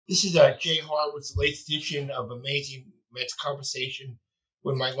This is Jay Harwood's latest edition of Amazing Mets Conversation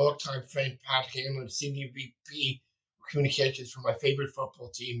with my longtime friend Pat Hanlon, Senior VP of Communications for my favorite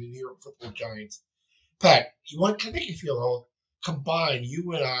football team, the New York Football Giants. Pat, can make you feel old? Combined,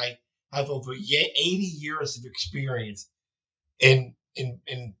 you and I have over 80 years of experience in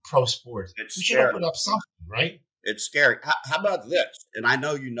pro sports. It's We should scary. open up something, right? It's scary. How about this? And I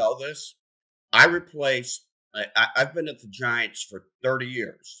know you know this. I've been at the Giants for 30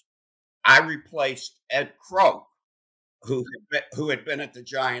 years. I replaced Ed Crow, who had been at the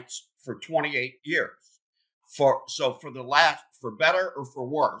Giants for 28 years. For better or for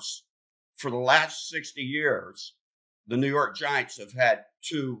worse, for the last 60 years, the New York Giants have had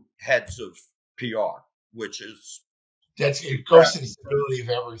two heads of PR, which is It goes to the stability of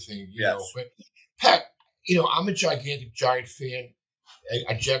everything, you yes. know. But Pat, I'm a gigantic Giant fan,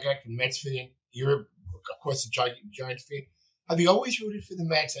 a gigantic Mets fan. You're, of course, a Giants fan. Have you always rooted for the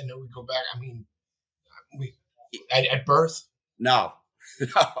Mets? I know we go back. I mean, at birth? No,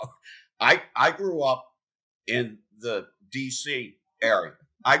 no. I grew up in the D.C. area.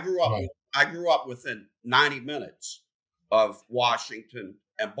 I grew up within 90 minutes of Washington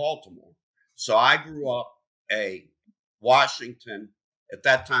and Baltimore. So I grew up a Washington, at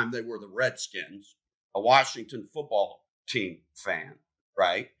that time they were the Redskins, a Washington football team fan,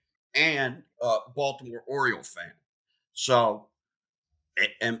 right? And a Baltimore Orioles fan. So,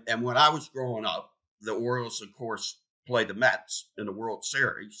 and when I was growing up, the Orioles, of course, played the Mets in the World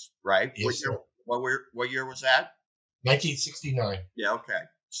Series, right? Yes, What year was that? 1969. Yeah, okay.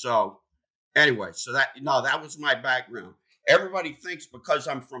 So anyway, that was my background. Everybody thinks because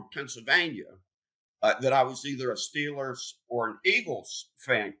I'm from Pennsylvania that I was either a Steelers or an Eagles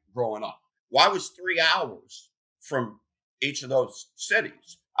fan growing up. Well, I was 3 hours from each of those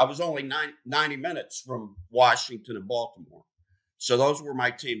cities. I was only 90 minutes from Washington and Baltimore. So those were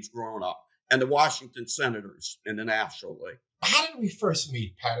my teams growing up. And the Washington Senators in the National League. How did we first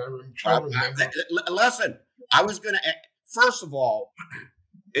meet, Pat? I'm trying to remember. Listen, I was going to, first of all,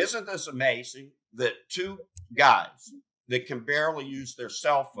 isn't this amazing that two guys that can barely use their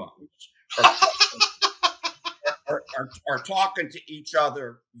cell phones are talking to each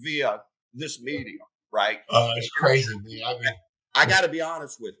other via this medium, right? It's crazy, man. I mean, I got to be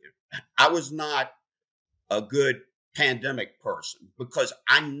honest with you. I was not a good pandemic person because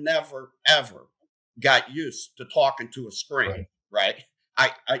I never, ever got used to talking to a screen, right?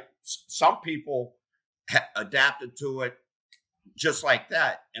 Some people adapted to it just like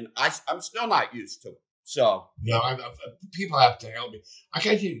that, and I'm still not used to it. So no, people have to help me. I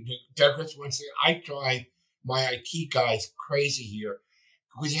can't digress one second. I drive my IT guys crazy here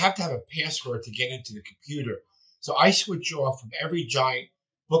because you have to have a password to get into the computer. So I switch off from every Giant,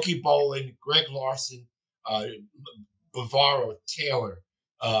 Bookie Bolin, Greg Larson, Bavaro, Taylor,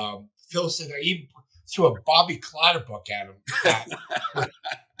 Philson. I even threw a Bobby Clatterbuck at him.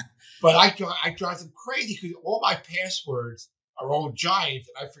 But I drive them crazy because all my passwords are all Giants,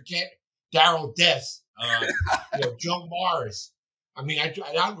 and I forget Darryl Dess, Joe Morris. I mean, I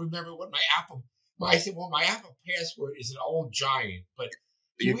don't remember what my Apple password is an old Giant, but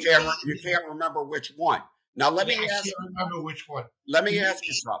you can't remember which one. Now I can't remember which one. Let me ask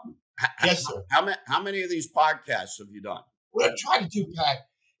you something. Yes, sir. How many of these podcasts have you done? What I'm trying to do, Pat,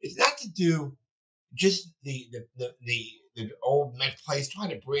 is not to do just the old Met plays.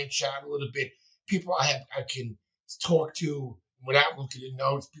 Trying to branch out a little bit. People I can talk to without looking at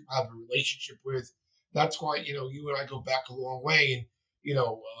notes. People I have a relationship with. That's why you and I go back a long way, and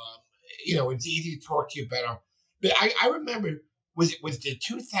it's easy to talk to you better. But I remember. Was the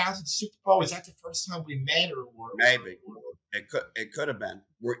 2000 Super Bowl? Was that the first time we met, or maybe it could have been?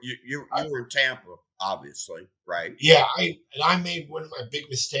 You were in Tampa, obviously, right? Yeah, I made one of my big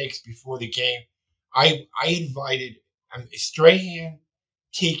mistakes before the game. I invited Strahan,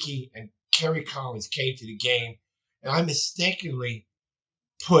 Tiki, and Kerry Collins came to the game, and I mistakenly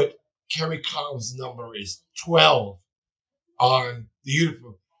put Kerry Collins' number as 12 on the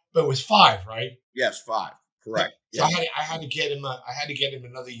uniform, but it was 5, right? Yes, 5. Correct. So yeah. I had to get him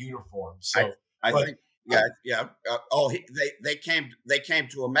another uniform. So I think they came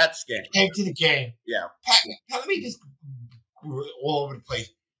to a Mets game. Came to the game. Yeah. Pat, let me just all over the place.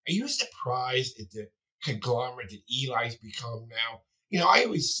 Are you surprised at the conglomerate that Eli's become now? I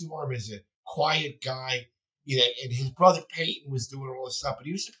always saw him as a quiet guy. And his brother Peyton was doing all this stuff. But are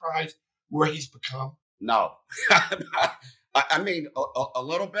you surprised where he's become? No. I mean a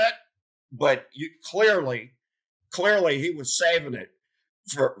little bit. But clearly he was saving it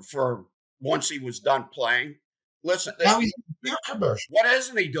for once he was done playing. Listen, now he's in a commercial. What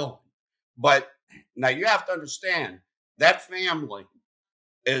isn't he doing? But now you have to understand that family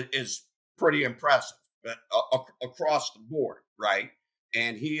is pretty impressive across the board, right?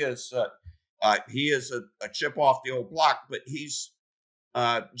 And he is a chip off the old block, but he's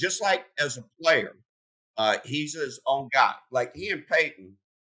just like as a player, he's his own guy. Like he and Peyton,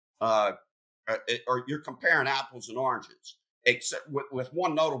 or you're comparing apples and oranges, except with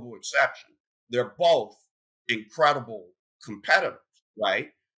one notable exception. They're both incredible competitors,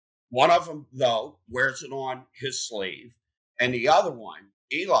 right? One of them, though, wears it on his sleeve, and the other one,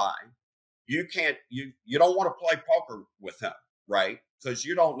 Eli, you don't want to play poker with him, right? Because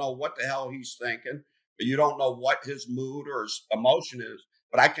you don't know what the hell he's thinking, you don't know what his mood or his emotion is.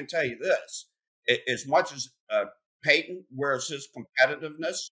 But I can tell you this: as much as Peyton wears his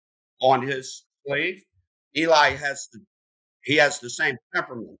competitiveness on his sleeve, Eli has the same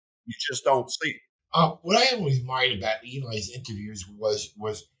temperament. You just don't see it. What I always admired about Eli's interviews was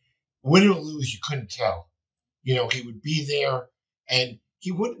win or lose, you couldn't tell. He would be there, and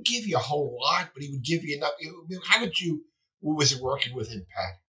he wouldn't give you a whole lot, but he would give you enough. What was it working with him,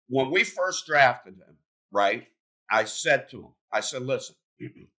 Pat? When we first drafted him, right, I said to him, listen,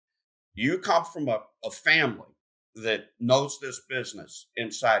 you come from a family that knows this business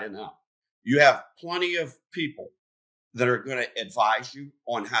inside and out. You have plenty of people that are going to advise you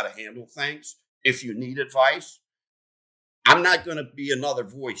on how to handle things. If you need advice, I'm not going to be another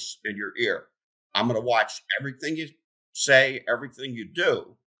voice in your ear. I'm going to watch everything you say, everything you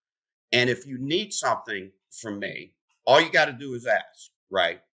do. And if you need something from me, all you got to do is ask,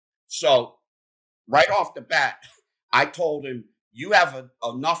 right? So right off the bat, I told him, you have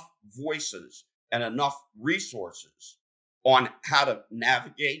enough voices and enough resources on how to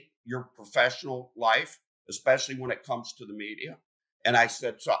navigate your professional life, especially when it comes to the media. And I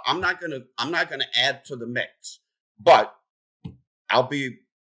said, so I'm not going to add to the mix, but I'll be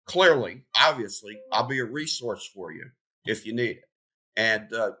I'll be a resource for you if you need it. And,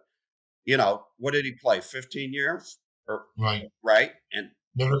 what did he play? 15 years? Right. And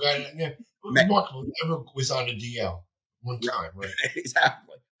never got it. Remarkable. Never was on a DL one time, right?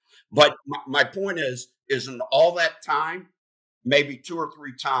 Exactly. But my point is in all that time, maybe 2 or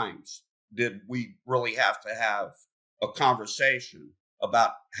 3 times did we really have to have a conversation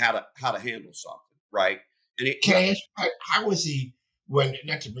about how to handle something, right? And can I ask, how was he when?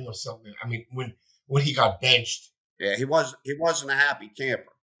 Not to bring up something. I mean, when he got benched. Yeah, he wasn't a happy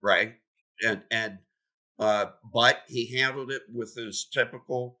camper, right? But he handled it with his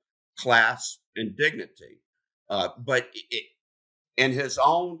typical class and dignity. But in his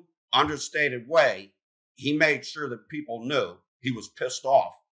own understated way, he made sure that people knew he was pissed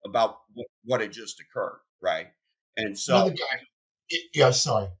off about what had just occurred, right? And so another guy. Yeah,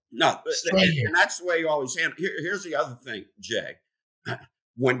 sorry. No, and that's the way you always handle. Here's the other thing, Jay.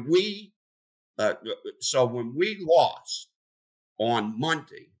 When we lost on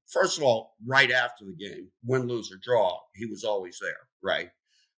Monday, first of all, right after the game, win, lose, or draw, he was always there, right?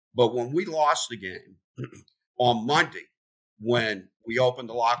 But when we lost the game on Monday, when we opened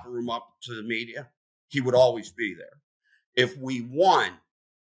the locker room up to the media, he would always be there. If we won,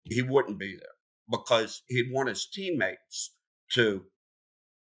 he wouldn't be there because he'd want his teammates to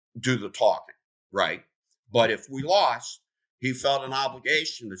do the talking, right? But if we lost, he felt an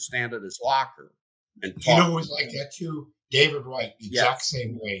obligation to stand at his locker and talk. Who was like that too? David Wright, the exact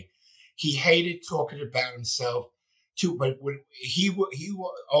same way. He hated talking about himself too, but when he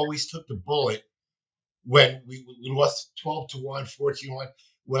always took the bullet when we lost 12-1, 14-1.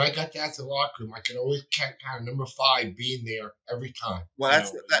 When I got down to the locker room, I could always count number 5 being there every time. Well,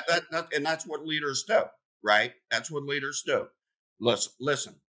 that's what leaders do, right? That's what leaders do.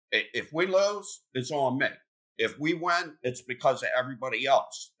 Listen. If we lose, it's on me. If we win, it's because of everybody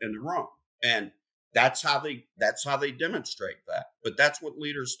else in the room, and that's how they demonstrate that. But that's what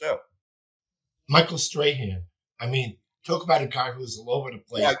leaders do. Michael Strahan. I mean, talk about a guy who's all over the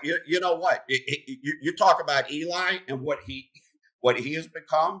place. Well, you know what? You talk about Eli and what he has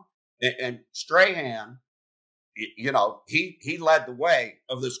become, and Strahan. He led the way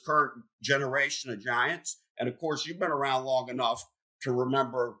of this current generation of Giants, and of course, you've been around long enough to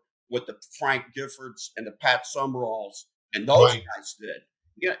remember what the Frank Giffords and the Pat Summeralls and those guys did.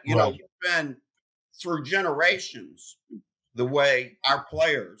 You've been through generations the way our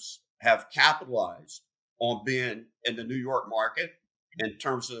players have capitalized on being in the New York market in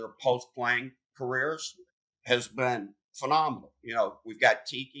terms of their post-playing careers has been phenomenal. We've got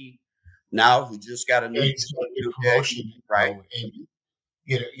Tiki now who just got a new promotion, right?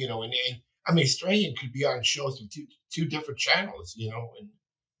 And I mean, Strahan could be on shows with two different channels,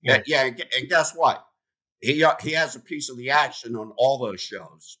 and guess what? He has a piece of the action on all those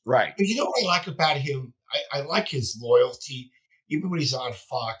shows, right? But you know what I like about him? I like his loyalty. even when he's on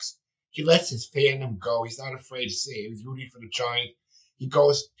Fox, he lets his fandom go. He's not afraid to say it. He's rooting for the Giants. He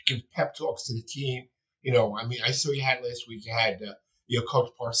goes to give pep talks to the team. I mean, I saw you had last week. You had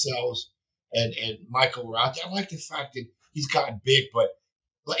Coach Parcells and Michael were out there. I like the fact that he's gotten big, but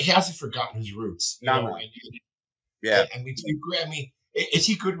he hasn't forgotten his roots. No. Yeah. I mean, do you agree? I mean, is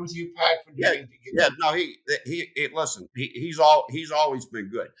he good with you, Pat? No. He listen. He's always been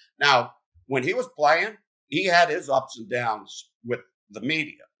good. Now, when he was playing, he had his ups and downs with the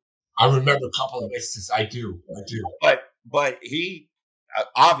media. I remember a couple of instances. I do. But he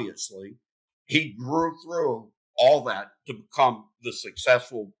obviously he grew through all that to become the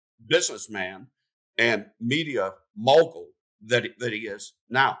successful businessman and media mogul that he is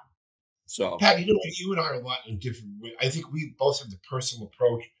now. So, Pat, you and I are a lot in different ways. I think we both have the personal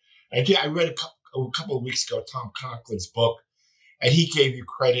approach. I read a couple of weeks ago Tom Conklin's book, and he gave you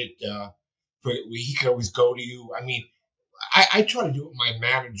credit for he could always go to you. I mean, I try to do it with my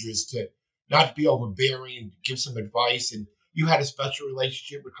managers to not be overbearing and give some advice. And you had a special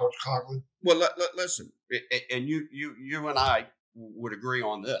relationship with Coach Conklin. Well, listen, and you and I would agree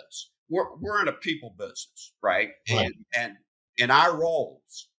on this. We're in a people business, right? And in our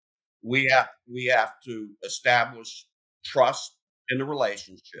roles, we have to establish trust in the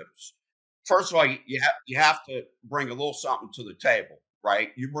relationships. First of all, you have to bring a little something to the table,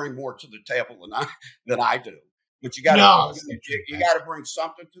 right? You bring more to the table than I do, but you got to bring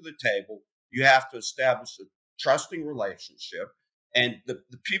something to the table. You have to establish a trusting relationship, and the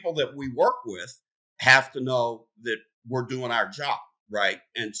people that we work with have to know that we're doing our job, right?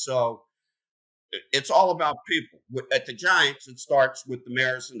 And so it's all about people. At the Giants, it starts with the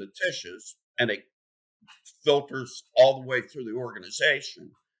mayors and the Tisches, and it filters all the way through the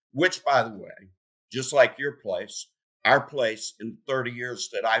organization, which, by the way, just like your place, our place in 30 years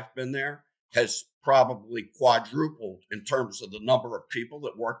that I've been there has probably quadrupled in terms of the number of people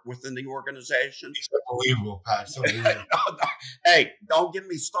that work within the organization. It's unbelievable, Pat. So unbelievable. Hey, don't get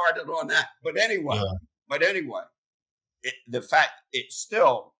me started on that. But anyway, the fact it's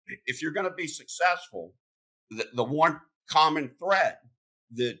still, if you're going to be successful, the one common thread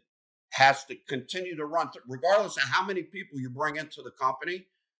that has to continue to run, regardless of how many people you bring into the company,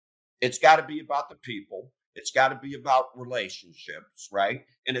 it's got to be about the people. It's got to be about relationships, right?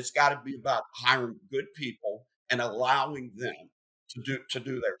 And it's got to be about hiring good people and allowing them to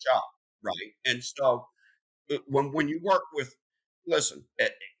do their job, right? And so when you work with,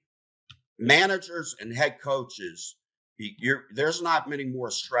 managers and head coaches, there's not many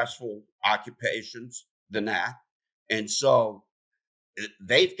more stressful occupations than that. And so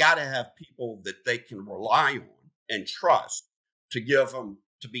they've got to have people that they can rely on and trust to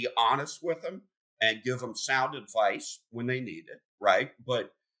be honest with them and give them sound advice when they need it, right?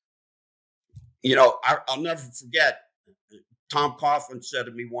 But, I'll never forget, Tom Coughlin said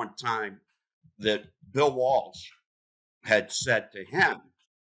to me one time that Bill Walsh had said to him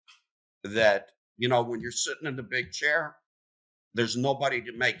that, when you're sitting in the big chair, there's nobody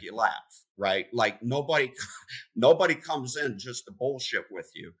to make you laugh, right? Like nobody comes in just to bullshit with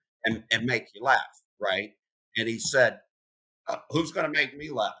you and make you laugh, right? And he said, who's going to make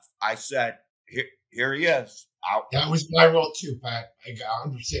me laugh? I said, here he is. That was my role too, Pat. I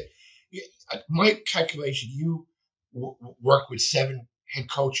understand. My calculation, you work with 7 head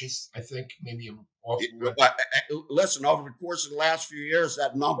coaches, I think, maybe. Listen, over the course of the last few years,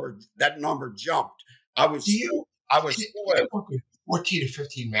 that number jumped. I was worked with 14 to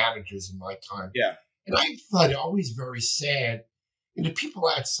 15 managers in my time. Yeah. And I thought it always very sad. And the people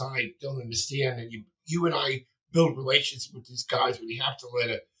outside don't understand that you and I build relationships with these guys when you have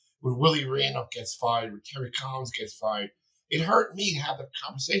to when Willie Randolph gets fired, when Terry Collins gets fired. It hurt me to have a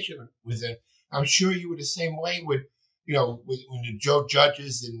conversation with him. I'm sure you were the same way with the Joe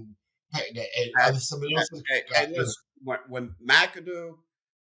Judges and somebody else. Hey, listen, when McAdoo,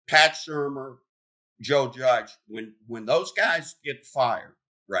 Pat Shermer, Joe Judge, when those guys get fired,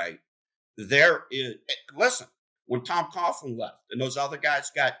 right? When Tom Coughlin left and those other guys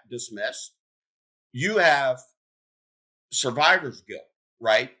got dismissed, you have survivor's guilt,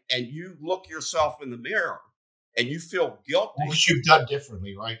 right? And you look yourself in the mirror and you feel guilty. What you've done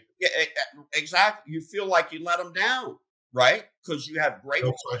differently, right? Yeah, exactly. You feel like you let them down, right? Because you have great.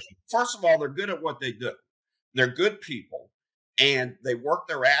 No question. First of all, they're good at what they do. They're good people, and they work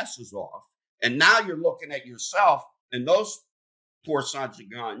their asses off. And now you're looking at yourself, and those poor sons of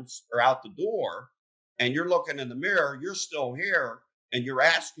guns are out the door, and you're looking in the mirror. You're still here, and you're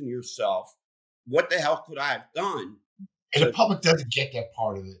asking yourself, "What the hell could I have done?" And the public doesn't get that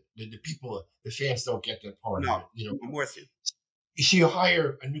part of it. The people, the fans don't get that part of it. I'm with you. You see, you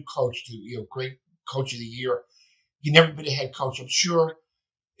hire a new coach to, great coach of the year. He never been a head coach. I'm sure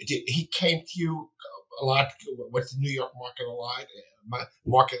he came to you a lot. What's the New York market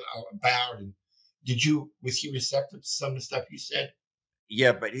market about? And was he receptive to some of the stuff you said?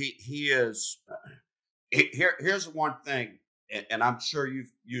 Yeah, but he is. Here's one thing, and I'm sure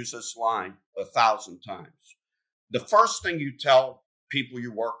you've used this line 1,000 times. The first thing you tell people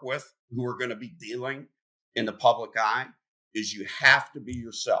you work with who are going to be dealing in the public eye is you have to be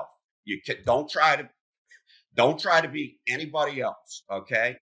yourself. Don't try to be anybody else.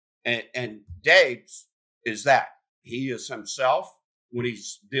 Okay. And Dave's is that he is himself when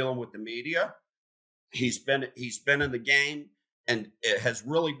he's dealing with the media. He's been in the game and has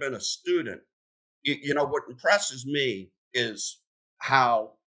really been a student. You know, what impresses me is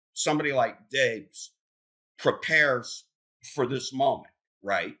how somebody like Dave's prepares for this moment,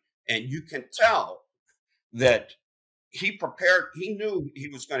 right? And you can tell that he prepared. He knew he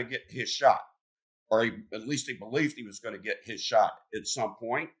was going to get his shot, or at least he believed he was going to get his shot at some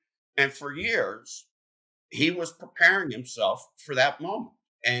point. And for years, he was preparing himself for that moment,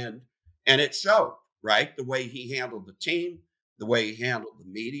 and it showed, right? The way he handled the team, the way he handled the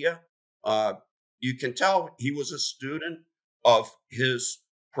media. You can tell he was a student of his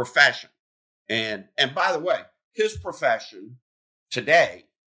profession. And by the way, his profession today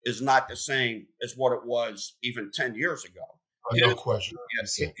is not the same as what it was even 10 years ago. No question.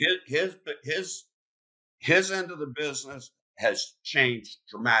 His end of the business has changed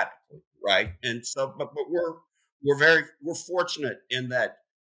dramatically, right? And so, but we're fortunate in that,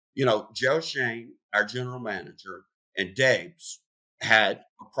 you know, Joe Shane, our general manager, and Dave's had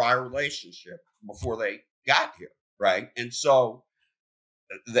a prior relationship before they got here, right? And so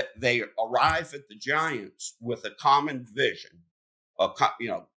they arrive at the Giants with a common vision, a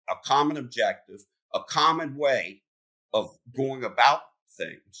common objective, a common way of going about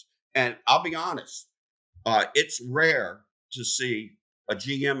things. And I'll be honest, it's rare to see a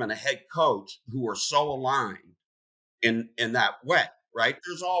GM and a head coach who are so aligned in that way, right?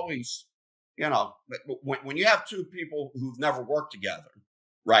 There's always, you know, when you have two people who've never worked together,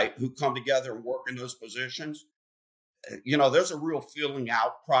 right, who come together and work in those positions, you know, there's a real feeling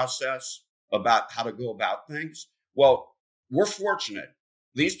out process about how to go about things. Well, we're fortunate.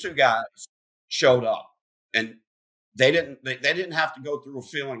 These two guys showed up, and they didn't have to go through a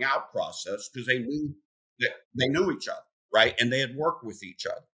feeling out process because they knew each other, right? And they had worked with each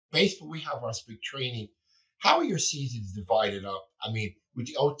other. Baseball, we have our spring training. How are your seasons divided up? I mean, with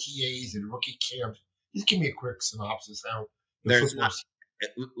the OTAs and rookie camps, just give me a quick synopsis. How there's not.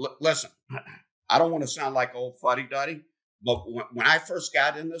 Listen, I don't want to sound like old fuddy-duddy, but when I first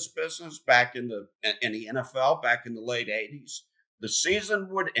got in this business back in the NFL, back in the late 80s, the season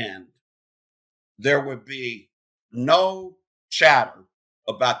would end. There would be no chatter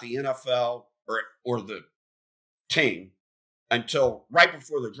about the NFL or the team until right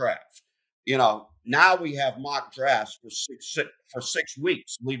before the draft. You know, now we have mock drafts for 6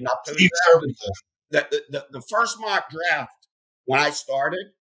 weeks leading up to the draft. The first mock draft when I started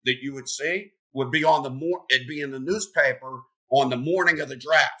that you would see would be it'd be in the newspaper on the morning of the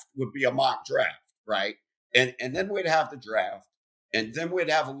draft would be a mock draft, right? And then we'd have the draft, and then we'd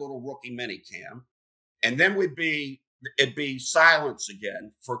have a little rookie mini camp, and then it'd be silence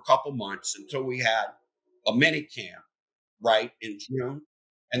again for a couple months until we had a mini camp, right, in June,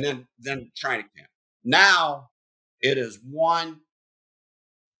 and then training camp. Now it is one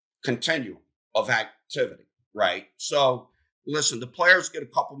continuum of activity, right? So listen, the players get a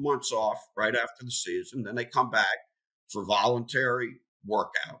couple months off right after the season, then they come back for voluntary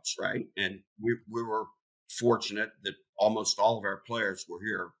workouts, right? And we were fortunate that almost all of our players were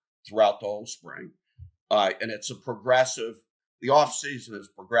here throughout the whole spring. And it's the off season is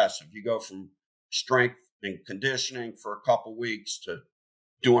progressive. You go from strength and conditioning for a couple weeks to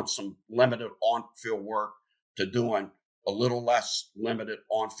doing some limited on-field work to doing a little less limited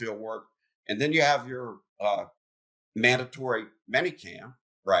on-field work. And then you have your mandatory minicamp,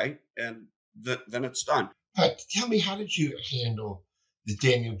 right? And then it's done. Pat, tell me, how did you handle the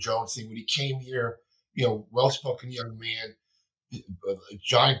Daniel Jones thing when he came here? You know, well-spoken young man.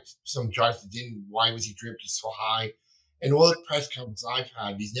 Some Giants didn't. Why was he drafted so high? And all the press conferences I've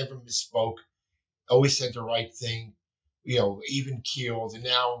had, he's never misspoke. Always said the right thing. You know, even keeled, and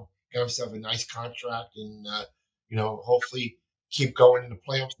now got himself a nice contract, and you know, hopefully keep going in the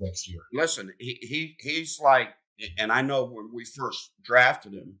playoffs next year. Listen, he's like, and I know when we first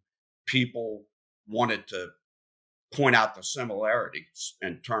drafted him, people wanted to point out the similarities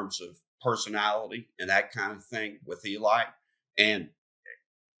in terms of personality and that kind of thing with Eli. And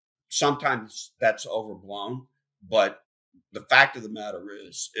sometimes that's overblown, but the fact of the matter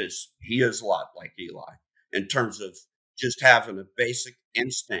is he is a lot like Eli. in terms of just having a basic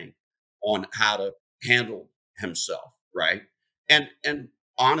instinct on how to handle himself, right? And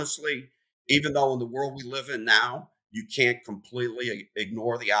honestly, even though in the world we live in now, you can't completely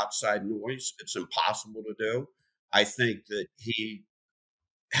ignore the outside noise. It's impossible to do. I think that he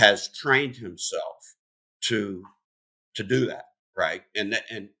has trained himself to do that, right? And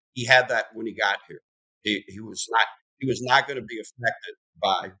he had that when he got here. He was not going to be affected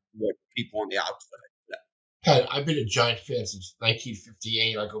by what people on the outside said. Pat, I've been a Giant fan since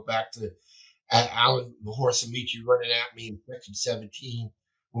 1958. I go back to Alan the Horse Amici running at me in section 17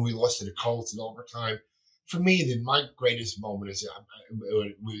 when we lost to the Colts in overtime. For me, my greatest moment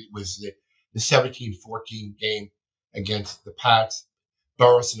was the 17-14 game against the Pats.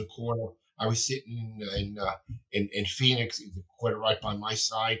 Burris in the corner. I was sitting in Phoenix, the corner right by my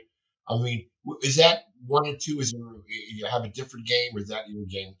side. I mean, is that 1 and 2? Is you have a different game, or is that your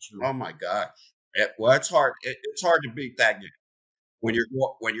game too? Oh my gosh! Well, it's hard. It's hard to beat that game when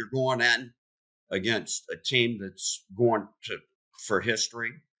you're going in against a team that's going for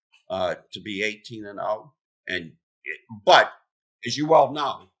history to be 18-0, but as you well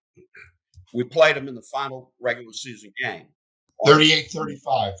know, we played them in the final regular season game.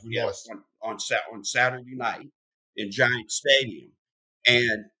 38-35. We lost on Saturday night in Giant Stadium,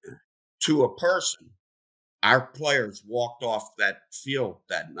 and to a person, our players walked off that field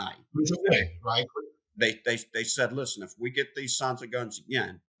that night. It was a win, right? They said, "Listen, if we get these sons of guns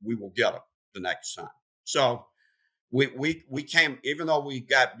again, we will get them the next time." So we came, even though we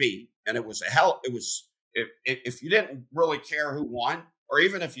got beat, and it was if you didn't really care who won, or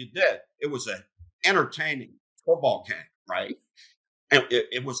even if you did, it was an entertaining football game, right? And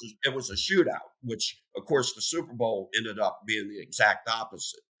it was a shootout, which of course the Super Bowl ended up being the exact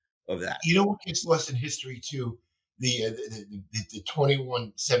opposite of that. You know what gets lost in history too? The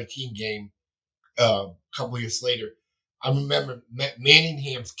 21-17 game a couple of years later. I remember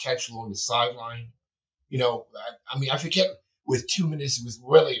Manningham's catch along the sideline. You know, I mean, I forget with 2 minutes. It was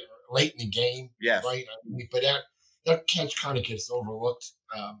really late in the game, yes, right? I mean, but that catch kind of gets overlooked.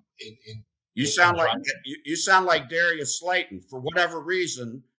 You sound like Darius Slayton. For whatever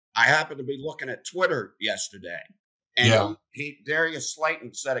reason, I happened to be looking at Twitter yesterday, and Darius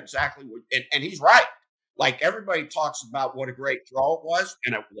Slayton said exactly what, and he's right. Like, everybody talks about what a great throw it was,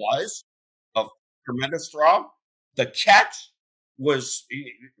 and it was a tremendous throw. The catch was,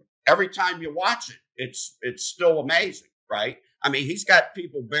 every time you watch it, it's still amazing, right? I mean, he's got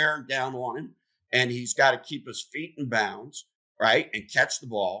people bearing down on him, and he's got to keep his feet in bounds, right, and catch the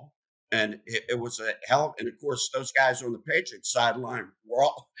ball. And it was a hell. And of course, those guys on the Patriots sideline were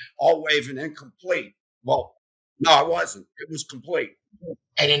all waving incomplete. Well, no, it wasn't. It was complete.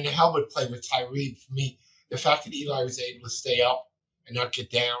 And then the helmet play with Tyree, for me, the fact that Eli was able to stay up and not get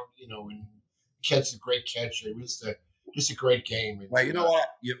down, you know, and catch a great catch. It was just a great game. And, well, you know what?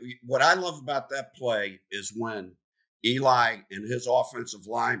 What I love about that play is when Eli and his offensive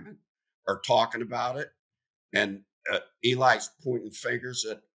linemen are talking about it, and Eli's pointing fingers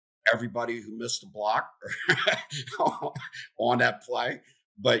at everybody who missed a block on that play.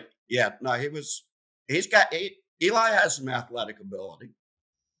 But yeah, no, Eli has some athletic ability.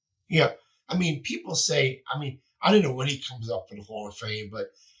 Yeah. I mean, people say, I mean, I don't know when he comes up for the Hall of Fame, but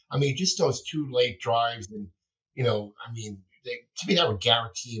I mean, just those 2 late drives, and, you know, I mean, to me, that would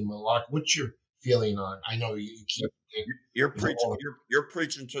guarantee him a lot. What's your feeling on? I know you can't. You're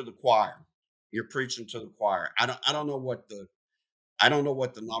preaching to the choir. You're preaching to the choir. I don't know what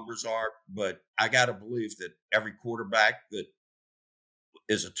the numbers are, but I got to believe that every quarterback that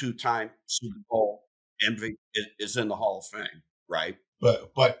is a 2-time Super Bowl MVP is in the Hall of Fame, right?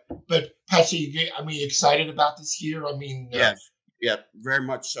 But Patsy, I mean, excited about this year? I mean, yes, yeah, very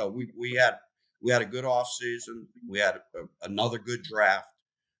much so. We had a good offseason. We had another good draft.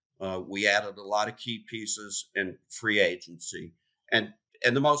 We added a lot of key pieces in free agency, and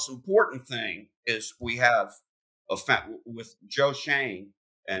the most important thing is we have with Joe Shane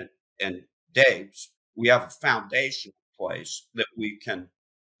and Dave's, we have a foundation in place that we can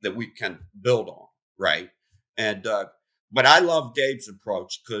build on, right? And but I love Dave's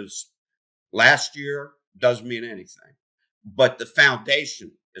approach, because last year doesn't mean anything, but the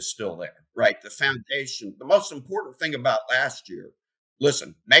foundation is still there, right? The foundation. The most important thing about last year,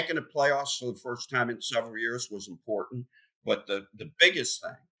 listen, making the playoffs for the first time in several years was important, but the biggest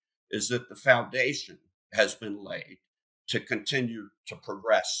thing is that the foundation has been laid to continue to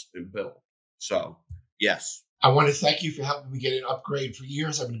progress and build. So, yes. I want to thank you for helping me get an upgrade. For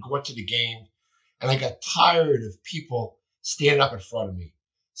years, I've been going to the game, and I got tired of people standing up in front of me.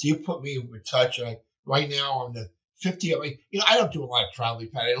 So you put me in touch. Right now, I'm the 50. I mean, you know, I don't do a lot of traveling,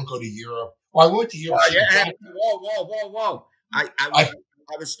 Pat. I don't go to Europe Well, I went to Europe. Yeah, whoa.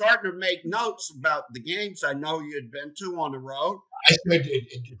 I was starting to make notes about the games I know you had been to on the road. I spent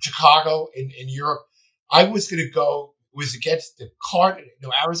in Chicago, in Europe. I was going to go. It was against the Cardinals.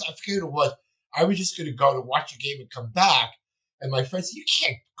 No, I forget who it was. I was just going to go to watch a game and come back. And my friend said, "You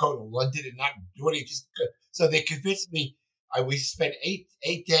can't go to London and not do it." So they convinced me. We spent eight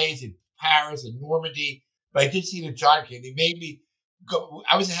days in Paris and Normandy, but I did see the Giant game. They made me go.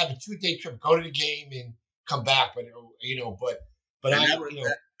 I was going to have a 2-day trip, go to the game and come back. But but And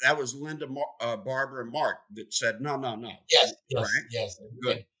I, that was Linda, Barbara, and Mark that said no. yes, Right? yes.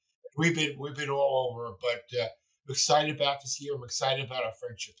 Good. We've been all over, but I'm excited about this year. I'm excited about our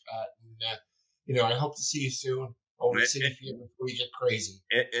friendship, Pat. And I hope to see you soon over at City Field before we get crazy.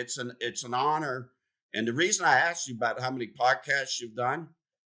 It's an honor, and the reason I asked you about how many podcasts you've done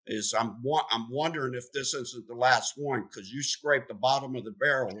is I'm wondering if this isn't the last one because you scraped the bottom of the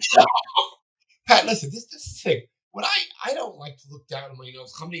barrel. Pat, listen, this is the thing. When I don't like to look down on my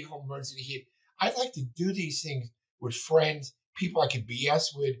nose, how many home runs did he hit? I like to do these things with friends, people I can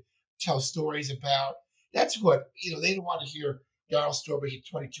BS with, tell stories about. That's what, they don't want to hear Darryl Strawberry hit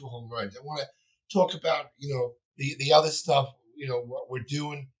 22 home runs. I want to talk about, the other stuff, what we're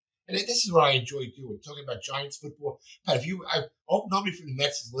doing. And this is what I enjoy doing, talking about Giants football. Pat, I hope nobody from the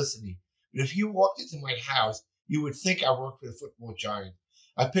Mets is listening, but if you walked into my house, you would think I work for the football Giants.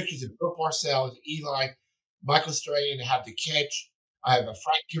 I have pictures of Bill Parcells, Eli, Michael Strahan have the catch. I have a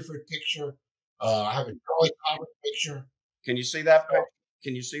Frank Gifford picture. I have a Charlie Thomas picture. Can you see that?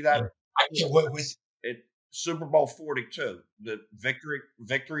 Can you see that? Yeah. I can't wait with it. Super Bowl 42, the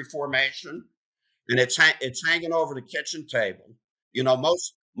victory formation, and it's hanging over the kitchen table.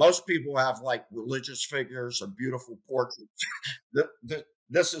 Most people have like religious figures or beautiful portraits.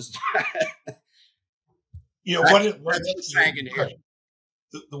 This is what's hanging here.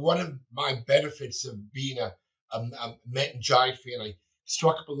 The one of my benefits of being a Met and Giant fan, I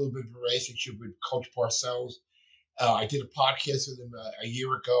struck up a little bit of a relationship with Coach Parcells. I did a podcast with him a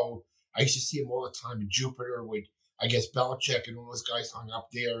year ago. I used to see him all the time in Jupiter with, I guess, Belichick and all those guys hung up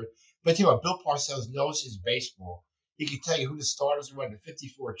there. But Bill Parcells knows his baseball. He can tell you who the starters were in the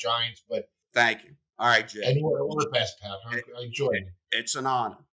 54 Giants. But thank you. All right, Jay. And all the best, Pat. I enjoyed it. It's an honor.